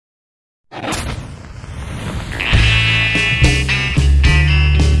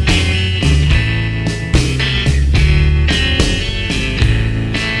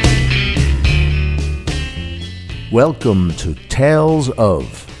Welcome to Tales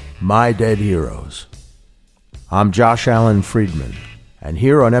of My Dead Heroes. I'm Josh Allen Friedman, and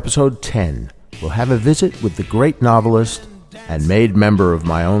here on episode 10, we'll have a visit with the great novelist and made member of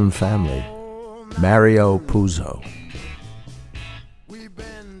my own family, Mario Puzo.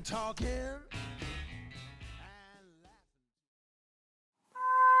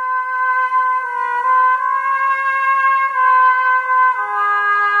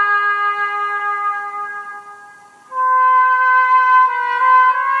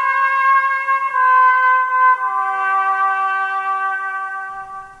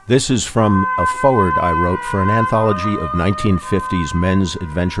 This is from a foreword I wrote for an anthology of 1950s men's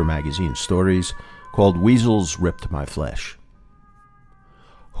adventure magazine stories called Weasels Ripped My Flesh.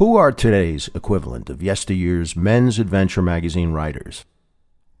 Who are today's equivalent of yesteryear's men's adventure magazine writers?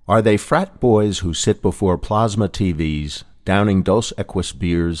 Are they frat boys who sit before plasma TVs, downing Dos Equis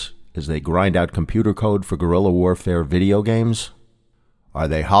beers as they grind out computer code for guerrilla warfare video games? Are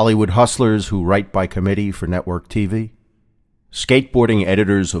they Hollywood hustlers who write by committee for network TV? Skateboarding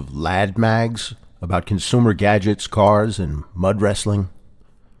editors of lad mags about consumer gadgets, cars, and mud wrestling?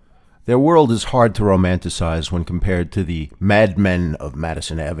 Their world is hard to romanticize when compared to the madmen of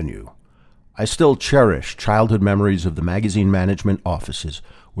Madison Avenue. I still cherish childhood memories of the magazine management offices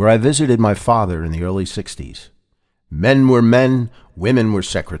where I visited my father in the early 60s. Men were men, women were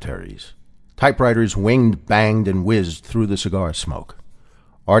secretaries. Typewriters winged, banged, and whizzed through the cigar smoke.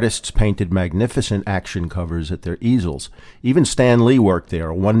 Artists painted magnificent action covers at their easels. Even Stan Lee worked there,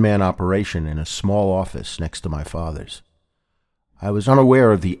 a one-man operation in a small office next to my father's. I was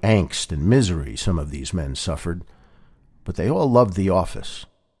unaware of the angst and misery some of these men suffered, but they all loved the office.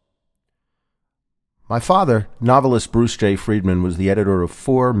 My father, novelist Bruce J. Friedman, was the editor of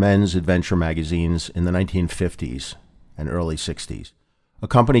 4 men's adventure magazines in the 1950s and early 60s, a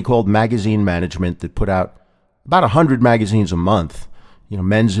company called Magazine Management that put out about 100 magazines a month.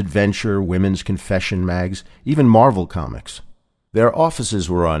 Men's Adventure, Women's Confession mags, even Marvel Comics. Their offices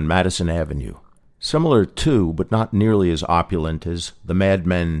were on Madison Avenue, similar to, but not nearly as opulent as, the Mad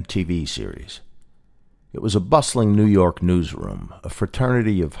Men TV series. It was a bustling New York newsroom, a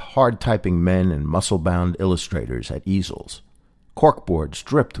fraternity of hard-typing men and muscle-bound illustrators at easels. Corkboards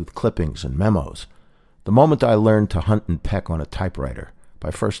dripped with clippings and memos. The moment I learned to hunt and peck on a typewriter,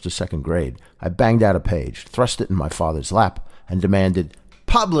 by first to second grade, I banged out a page, thrust it in my father's lap, and demanded,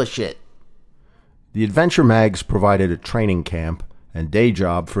 "Publish it!" The adventure mags provided a training camp and day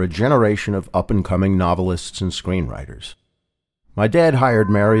job for a generation of up-and-coming novelists and screenwriters. My dad hired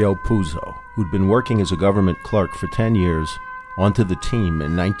Mario Puzo, who'd been working as a government clerk for 10 years, onto the team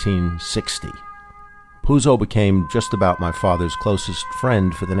in 1960. Puzo became just about my father's closest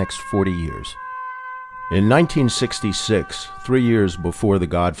friend for the next 40 years. In 1966, 3 years before The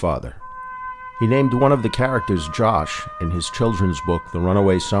Godfather, he named one of the characters Josh in his children's book, The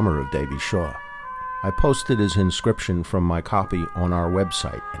Runaway Summer of Davy Shaw. I posted his inscription from my copy on our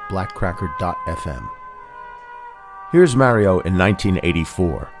website at blackcracker.fm. Here's Mario in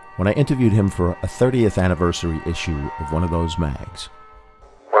 1984, when I interviewed him for a 30th anniversary issue of one of those mags.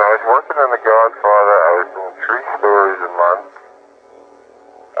 When I was working on The Godfather, I was doing 3 stories a month.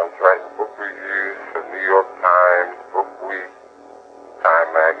 I was writing book reviews for New York Times, Book Week, Time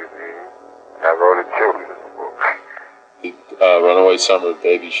Magazine. I wrote a children's book. Runaway Summer of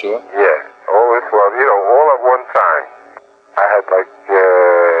Davy Shaw? Yeah. All this was, all at one time. I had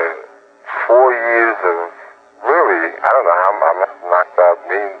 4 years of, really, I don't know how I must have knocked out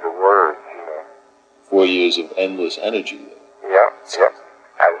millions of words, 4 years of endless energy. Yep.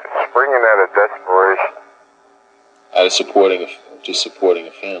 I was springing out of desperation. Out of supporting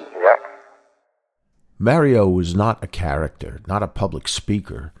a family. Yep. Mario was not a character, not a public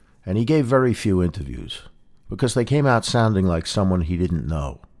speaker, and he gave very few interviews, because they came out sounding like someone he didn't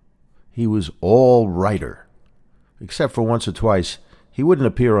know. He was all writer. Except for once or twice, he wouldn't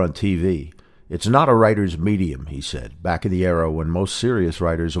appear on TV. It's not a writer's medium, he said, back in the era when most serious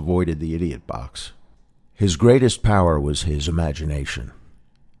writers avoided the idiot box. His greatest power was his imagination.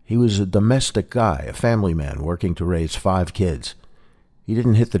 He was a domestic guy, a family man working to raise 5 kids. He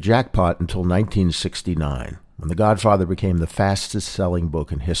didn't hit the jackpot until 1969. When The Godfather became the fastest-selling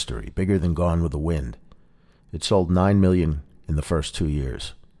book in history, bigger than Gone with the Wind. It sold 9 million in the first 2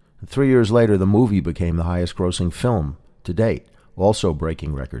 years. And 3 years later, the movie became the highest-grossing film to date, also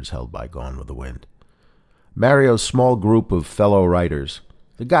breaking records held by Gone with the Wind. Mario's small group of fellow writers,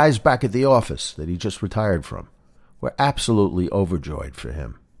 the guys back at the office that he just retired from, were absolutely overjoyed for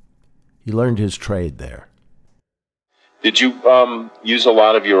him. He learned his trade there. Did you use a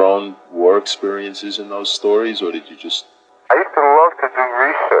lot of your own war experiences in those stories, or did you just... I used to love to do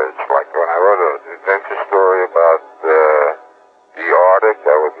research, like when I wrote an adventure story about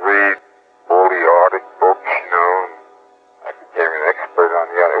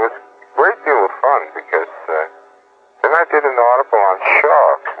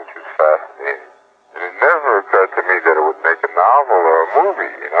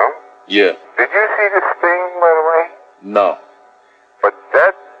movie, you know? Yeah. Did you see The Sting, by the way? No. But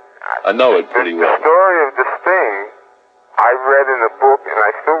that... I know it pretty well. The story of The Sting, I read in a book, and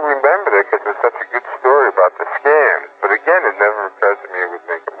I still remember it because it was such a good story about the scams. But again, it never occurred to me it would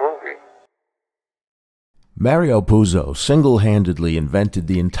make a movie. Mario Puzo single-handedly invented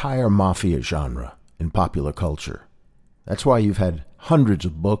the entire mafia genre in popular culture. That's why you've had hundreds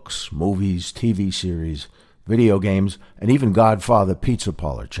of books, movies, TV series, video games, and even Godfather pizza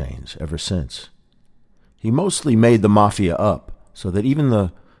parlor chains ever since. He mostly made the mafia up so that even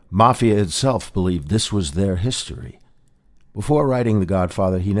the mafia itself believed this was their history. Before writing The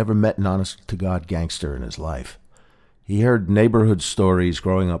Godfather, he never met an honest-to-God gangster in his life. He heard neighborhood stories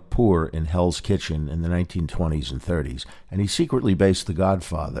growing up poor in Hell's Kitchen in the 1920s and 30s, and he secretly based The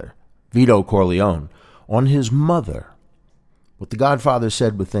Godfather, Vito Corleone, on his mother. What The Godfather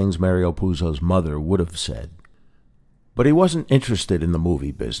said were things Mario Puzo's mother would have said. But he wasn't interested in the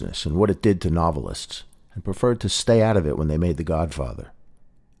movie business and what it did to novelists, and preferred to stay out of it when they made The Godfather.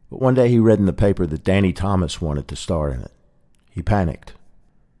 But one day he read in the paper that Danny Thomas wanted to star in it. He panicked.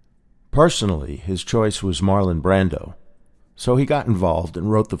 Personally, his choice was Marlon Brando, so he got involved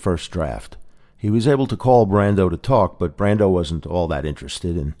and wrote the first draft. He was able to call Brando to talk, but Brando wasn't all that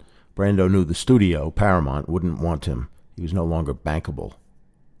interested, and Brando knew the studio, Paramount, wouldn't want him. He was no longer bankable.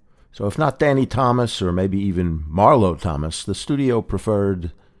 So if not Danny Thomas, or maybe even Marlo Thomas, the studio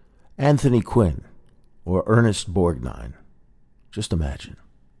preferred Anthony Quinn or Ernest Borgnine. Just imagine.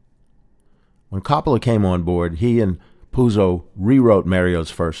 When Coppola came on board, he and Puzo rewrote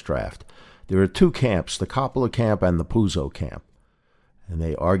Mario's first draft. There are two camps, the Coppola camp and the Puzo camp, and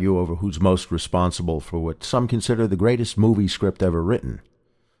they argue over who's most responsible for what some consider the greatest movie script ever written.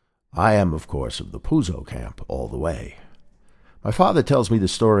 I am, of course, of the Puzo camp all the way. My father tells me the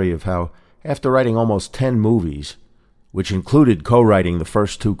story of how, after writing almost 10 movies, which included co-writing the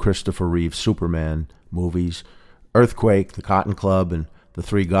first two Christopher Reeve Superman movies, Earthquake, The Cotton Club, and the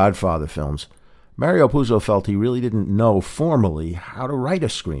 3 Godfather films, Mario Puzo felt he really didn't know formally how to write a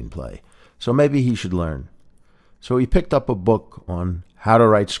screenplay, so maybe he should learn. So he picked up a book on how to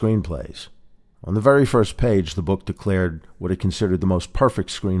write screenplays. On the very first page, the book declared what it considered the most perfect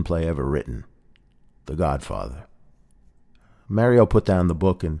screenplay ever written, The Godfather. Mario put down the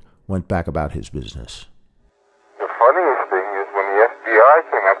book and went back about his business. The funniest thing is when the FBI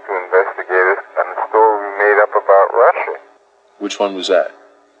came up to investigate us on the story we made up about Russia. Which one was that?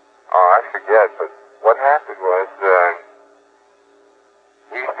 Oh, I forget, but what happened was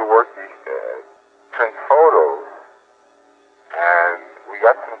we used to work these print photos, and we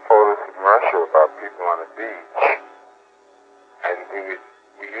got some photos from Russia about people on the beach, and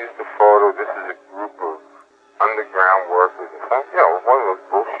we used the photo. This is a group of underground workers or something, one of those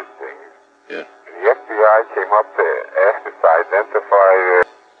bullshit things. Yeah. And the FBI came up to ask us to identify it,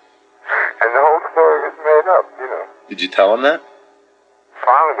 and the whole story was made up, Did you tell them that?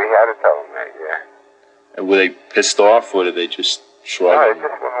 Finally, we had to tell them that, yeah. And were they pissed off, or did they just shrug? No, it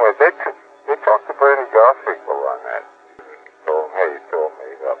just went away. They talked to Bernie Garfinkel on that. Told him, hey, it's all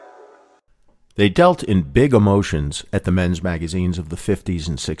made up. They dealt in big emotions at the men's magazines of the 50s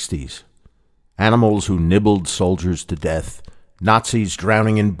and 60s. Animals who nibbled soldiers to death, Nazis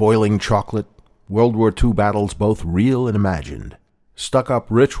drowning in boiling chocolate, World War II battles both real and imagined, stuck-up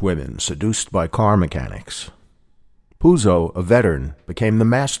rich women seduced by car mechanics. Puzo, a veteran, became the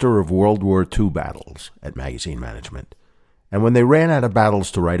master of World War II battles at Magazine Management, and when they ran out of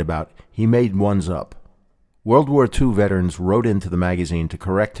battles to write about, he made ones up. World War II veterans wrote into the magazine to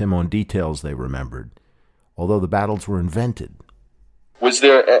correct him on details they remembered, although the battles were invented. Was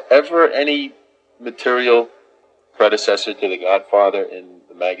there ever any material predecessor to The Godfather in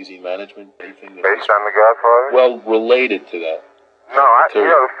the Magazine Management? Anything that Based on The Godfather? well, related to that? No,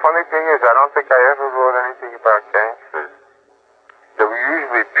 the funny thing is, I don't think I ever wrote anything about gangsters. They were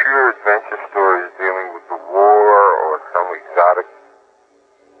usually pure adventure stories dealing with the war or some exotic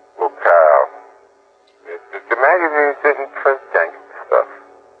locale. The magazines didn't print gangster stuff.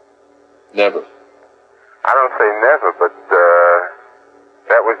 Never. I don't say never, but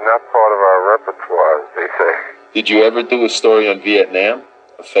that was not part of our repertoire, as they say. Did you ever do a story on Vietnam?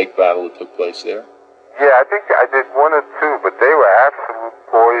 A fake battle that took place there? Yeah, I think I did one or two, but they were absolute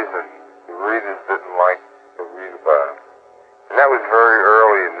poison. The readers didn't like to read about them. And that was very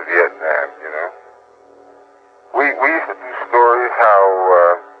early in Vietnam, We used to do stories how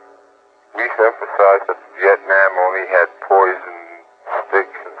we used to emphasize that Vietnam only had poison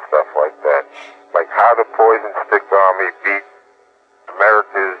sticks and stuff like that. Like how the poison stick army beat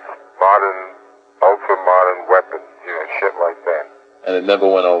America's ultra-modern weapons, shit like that. And it never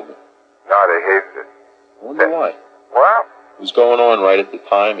went over? No, they hated it. I wonder why. Well, was going on right at the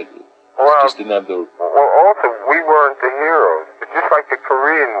time? It Well, just didn't have the... well, also, we weren't the heroes. It's just like the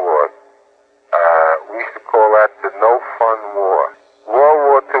Korean War. We used to call that the no-fun war. World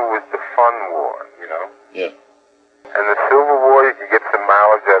War II was the fun war, you know? Yeah. And the Civil War, you can get some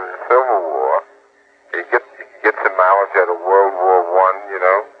mileage out of the Civil War. You can get some mileage out of World War I, you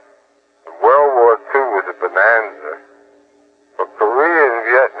know? And World War II was a bonanza. But Korea and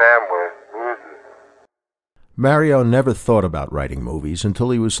Vietnam were losers. Mario never thought about writing movies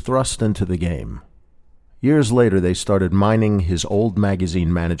until he was thrust into the game. Years later, they started mining his old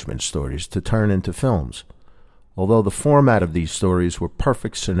magazine management stories to turn into films. Although the format of these stories were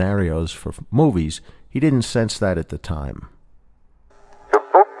perfect scenarios for movies, he didn't sense that at the time. The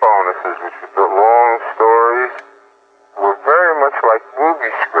book bonuses, which were the long stories, were very much like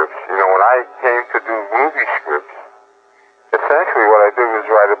movie scripts. You know, when I came to do movie scripts, essentially what I did was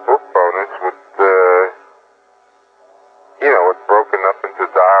write a book bonus with, it broken up into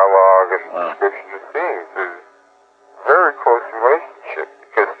dialogue and description of scenes. It was a very close relationship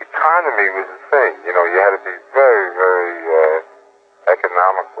because economy was the thing. You know, you had to be very, very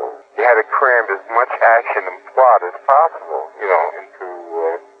economical. You had to cram as much action and plot as possible, into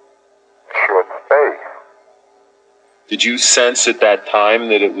a short space. Did you sense at that time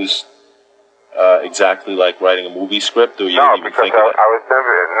that it was exactly like writing a movie script, or you didn't even think of it? I was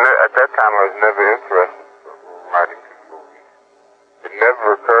never, at that time, I was never interested in writing movies. It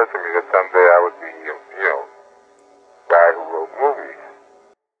never occurred to me that someday I would be, a guy who wrote movies.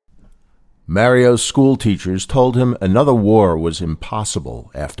 Mario's school teachers told him another war was impossible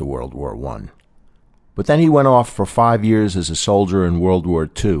after World War I. But then he went off for 5 years as a soldier in World War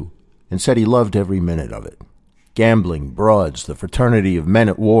II and said he loved every minute of it. Gambling, broads, the fraternity of men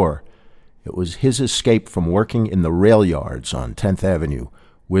at war. It was his escape from working in the rail yards on 10th Avenue,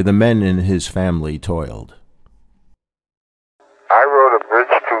 where the men in his family toiled. I wrote A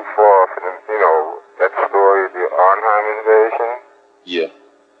Bridge Too Far for them, that story, the Arnhem invasion. Yeah.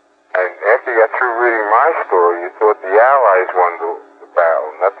 And after you got through reading my story, you thought the Allies won the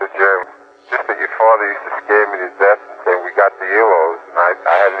battle, not the Germans. Just that your father used to scare me to death and say, we got the Illos, and I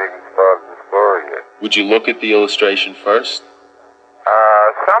hadn't even started the story yet. Would you look at the illustration first?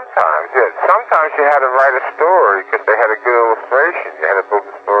 Sometimes, yeah. Sometimes you had to write a story because they had a good illustration. You had to build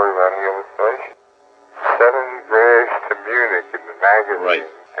a story around the illustration. 7 Graves to Munich in the magazine. Right.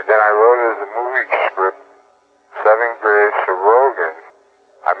 And then I wrote it as a movie script, 7 Graves to Rogan.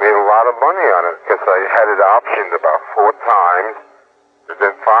 I made a lot of money on it because I had it optioned about 4 times. And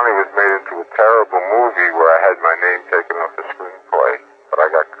then finally was made into a terrible movie where I had my name taken off the screenplay. But I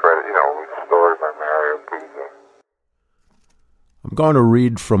got credit, it was a story by Mario Puzo. I'm going to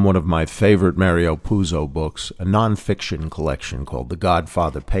read from one of my favorite Mario Puzo books, a nonfiction collection called The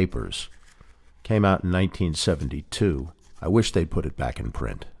Godfather Papers. Came out in 1972. I wish they'd put it back in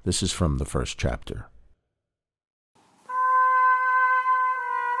print. This is from the first chapter.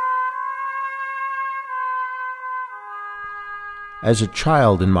 As a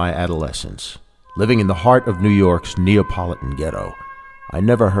child in my adolescence, living in the heart of New York's Neapolitan ghetto, I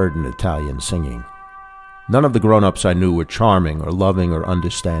never heard an Italian singing. None of the grown-ups I knew were charming or loving or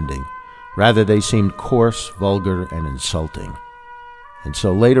understanding. Rather, they seemed coarse, vulgar, and insulting. And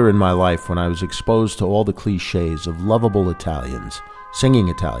so later in my life, when I was exposed to all the cliches of lovable Italians, singing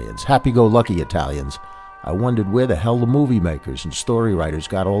Italians, happy-go-lucky Italians, I wondered where the hell the movie makers and story writers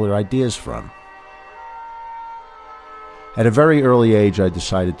got all their ideas from. At a very early age, I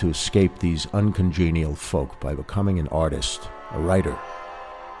decided to escape these uncongenial folk by becoming an artist, a writer.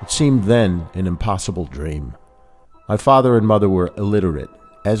 It seemed then an impossible dream. My father and mother were illiterate,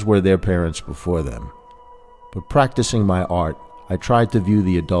 as were their parents before them. But practicing my art, I tried to view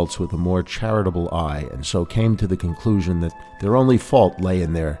the adults with a more charitable eye, and so came to the conclusion that their only fault lay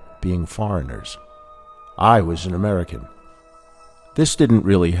in their being foreigners. I was an American. This didn't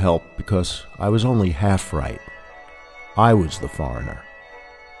really help because I was only half right. I was the foreigner.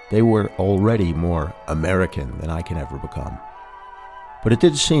 They were already more American than I can ever become. But it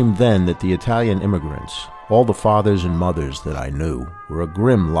did seem then that the Italian immigrants, all the fathers and mothers that I knew, were a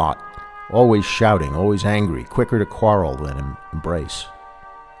grim lot, always shouting, always angry, quicker to quarrel than embrace.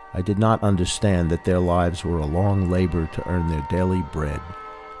 I did not understand that their lives were a long labor to earn their daily bread,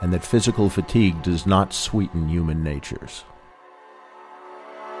 and that physical fatigue does not sweeten human natures.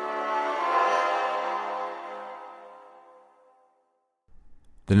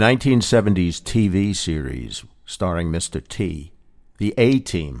 The 1970s TV series starring Mr. T, The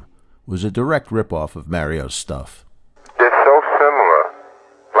A-Team, was a direct ripoff of Mario's stuff. They're so similar.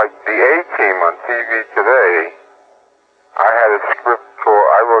 Like the A-Team on TV today,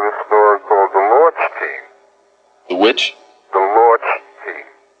 I wrote a story called The Launch Team. The which? The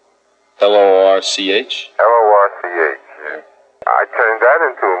Lorch? Lorch, yeah. I turned that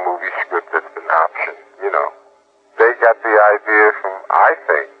into a movie script that's been optioned, They got the idea from, I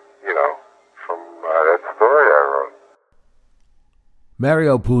think, from that story I wrote.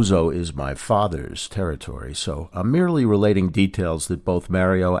 Mario Puzo is my father's territory, so I'm merely relating details that both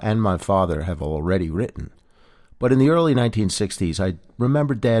Mario and my father have already written. But in the early 1960s, I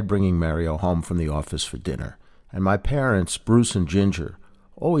remember Dad bringing Mario home from the office for dinner, and my parents, Bruce and Ginger,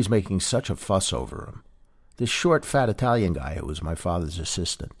 always making such a fuss over him. This short, fat Italian guy who was my father's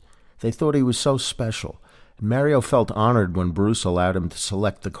assistant. They thought he was so special, and Mario felt honored when Bruce allowed him to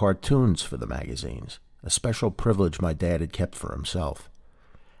select the cartoons for the magazines, a special privilege my dad had kept for himself.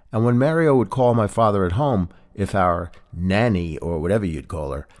 And when Mario would call my father at home, if our nanny, or whatever you'd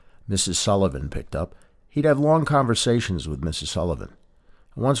call her, Mrs. Sullivan, picked up, he'd have long conversations with Mrs. Sullivan.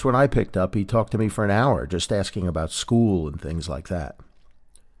 Once when I picked up, he talked to me for an hour, just asking about school and things like that.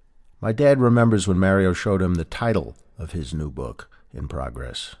 My dad remembers when Mario showed him the title of his new book in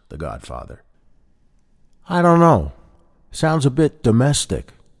progress, The Godfather. "I don't know. Sounds a bit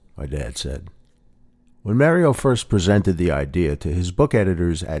domestic," my dad said. When Mario first presented the idea to his book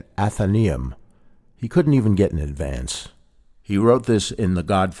editors at Athenaeum, he couldn't even get an advance. He wrote this in The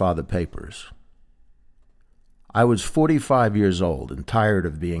Godfather Papers. "I was 45 years old and tired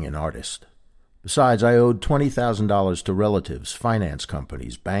of being an artist. Besides, I owed $20,000 to relatives, finance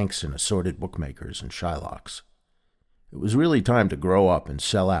companies, banks, and assorted bookmakers and Shylocks. It was really time to grow up and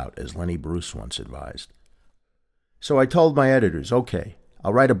sell out, as Lenny Bruce once advised. So I told my editors, okay,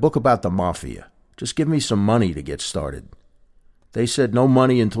 I'll write a book about the mafia. Just give me some money to get started. They said no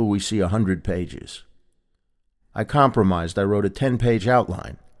money until we see 100 pages. I compromised. I wrote a 10-page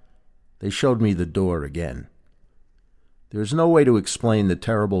outline. They showed me the door again. There is no way to explain the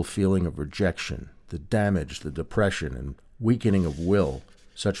terrible feeling of rejection, the damage, the depression, and weakening of will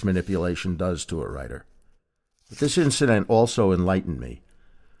such manipulation does to a writer. But this incident also enlightened me.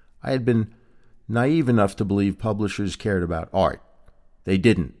 I had been naive enough to believe publishers cared about art. They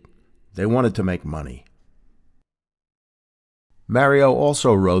didn't. They wanted to make money." Mario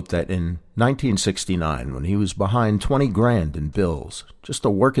also wrote that in 1969, when he was behind $20,000 in bills, just a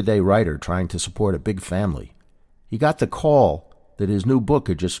workaday writer trying to support a big family, he got the call that his new book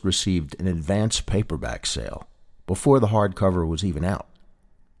had just received an advance paperback sale before the hardcover was even out.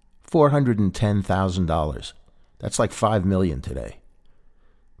 $410,000. That's like $5 million today.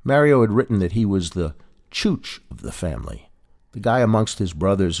 Mario had written that he was the chooch of the family, the guy amongst his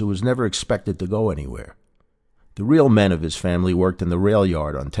brothers who was never expected to go anywhere. The real men of his family worked in the rail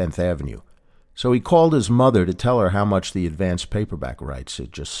yard on 10th Avenue, so he called his mother to tell her how much the advance paperback rights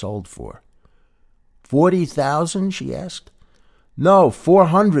had just sold for. $40,000, she asked. "No,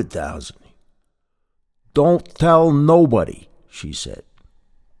 $400,000. Don't tell nobody," she said.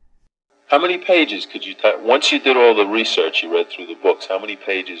 How many pages could you type? Once you did all the research, you read through the books, how many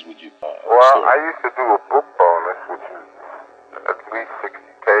pages would you Well, I used to do a book bonus, which is at least 60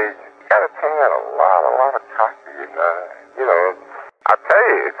 pages. You got to turn out a lot of copy. And, I'll tell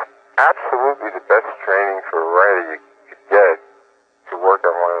you, it's absolutely the best training for a writer you could get to work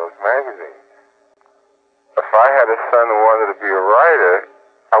on one of those magazines. If I had a son who wanted to be a writer,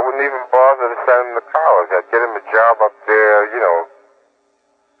 I wouldn't even bother to send him to college. I'd get him a job up there,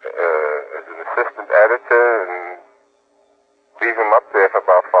 as an assistant editor, and leave him up there for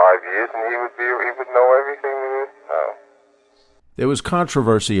about 5 years, and he would know everything there is to know. There was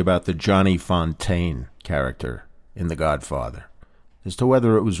controversy about the Johnny Fontaine character in The Godfather, as to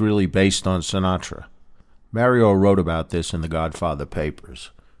whether it was really based on Sinatra. Mario wrote about this in The Godfather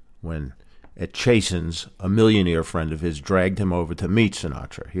Papers, when at Chasen's, a millionaire friend of his dragged him over to meet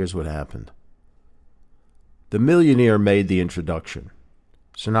Sinatra. Here's what happened. The millionaire made the introduction.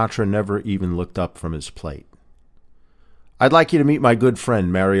 Sinatra never even looked up from his plate. "I'd like you to meet my good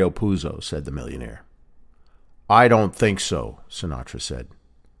friend, Mario Puzo," said the millionaire. "I don't think so," Sinatra said,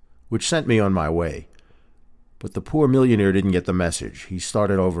 which sent me on my way. But the poor millionaire didn't get the message. He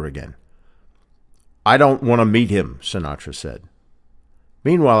started over again. "I don't want to meet him," Sinatra said.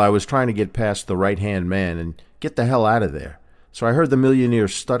 Meanwhile, I was trying to get past the right-hand man and get the hell out of there. So I heard the millionaire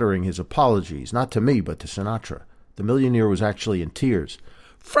stuttering his apologies, not to me, but to Sinatra. The millionaire was actually in tears.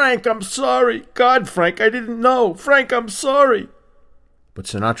 "Frank, I'm sorry. God, Frank, I didn't know. Frank, I'm sorry." But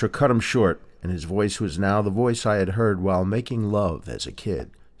Sinatra cut him short, and his voice was now the voice I had heard while making love as a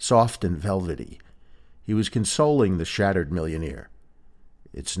kid, soft and velvety. He was consoling the shattered millionaire.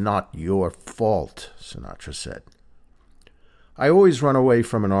 "It's not your fault," Sinatra said. I always run away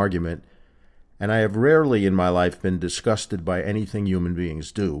from an argument, and I have rarely in my life been disgusted by anything human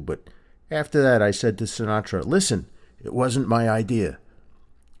beings do, but after that I said to Sinatra, "Listen, it wasn't my idea."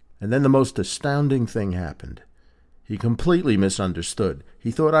 And then the most astounding thing happened. He completely misunderstood. He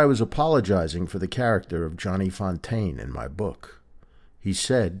thought I was apologizing for the character of Johnny Fontaine in my book. He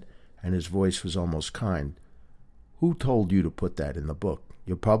said, and his voice was almost kind, "Who told you to put that in the book?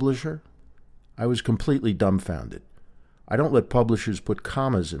 Your publisher?" I was completely dumbfounded. I don't let publishers put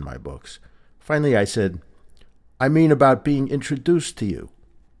commas in my books. Finally, I said, "I mean about being introduced to you."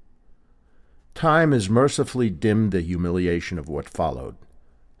 Time has mercifully dimmed the humiliation of what followed.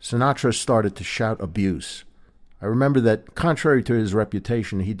 Sinatra started to shout abuse. I remember that, contrary to his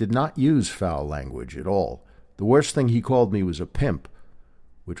reputation, he did not use foul language at all. The worst thing he called me was a pimp,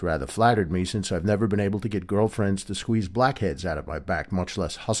 which rather flattered me since I've never been able to get girlfriends to squeeze blackheads out of my back, much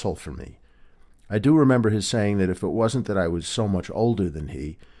less hustle for me. I do remember his saying that if it wasn't that I was so much older than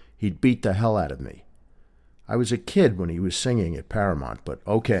he'd beat the hell out of me. I was a kid when he was singing at Paramount, but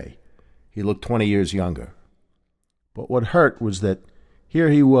okay, he looked 20 years younger. But what hurt was that here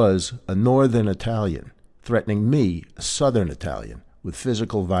he was, a northern Italian, threatening me, a southern Italian, with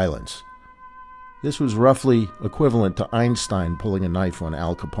physical violence. This was roughly equivalent to Einstein pulling a knife on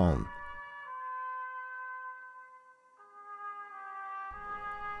Al Capone.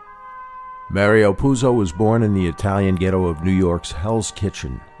 Mario Puzo was born in the Italian ghetto of New York's Hell's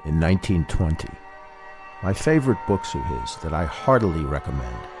Kitchen in 1920. My favorite books of his that I heartily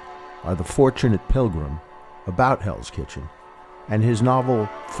recommend are The Fortunate Pilgrim, about Hell's Kitchen, and his novel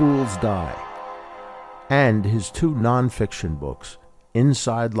Fools Die, and his two nonfiction books,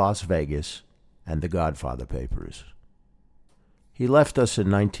 Inside Las Vegas and The Godfather Papers. He left us in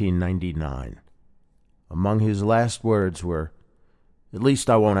 1999. Among his last words were, "At least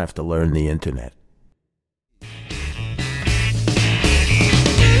I won't have to learn the internet."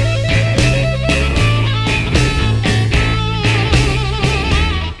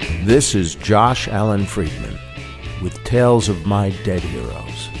 This is Josh Allen Friedman with Tales of My Dead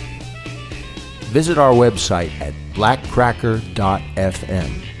Heroes. Visit our website at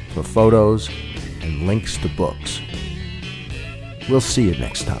blackcracker.fm for photos and links to books. We'll see you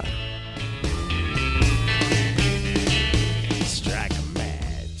next time.